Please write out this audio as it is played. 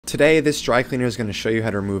Today, this dry cleaner is going to show you how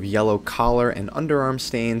to remove yellow collar and underarm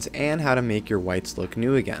stains and how to make your whites look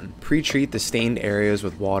new again. Pre-treat the stained areas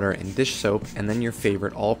with water and dish soap and then your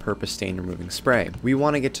favorite all-purpose stain removing spray. We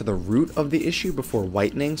want to get to the root of the issue before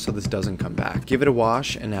whitening so this doesn't come back. Give it a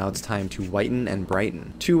wash and now it's time to whiten and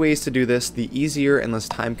brighten. Two ways to do this. The easier and less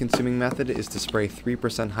time-consuming method is to spray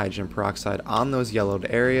 3% hydrogen peroxide on those yellowed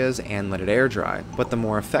areas and let it air dry. But the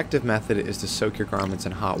more effective method is to soak your garments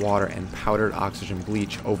in hot water and powdered oxygen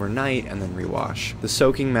bleach overnight and then rewash. The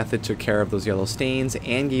soaking method took care of those yellow stains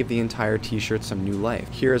and gave the entire t-shirt some new life.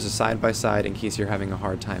 Here is a side-by-side in case you're having a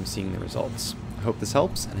hard time seeing the results. I hope this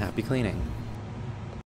helps and happy cleaning.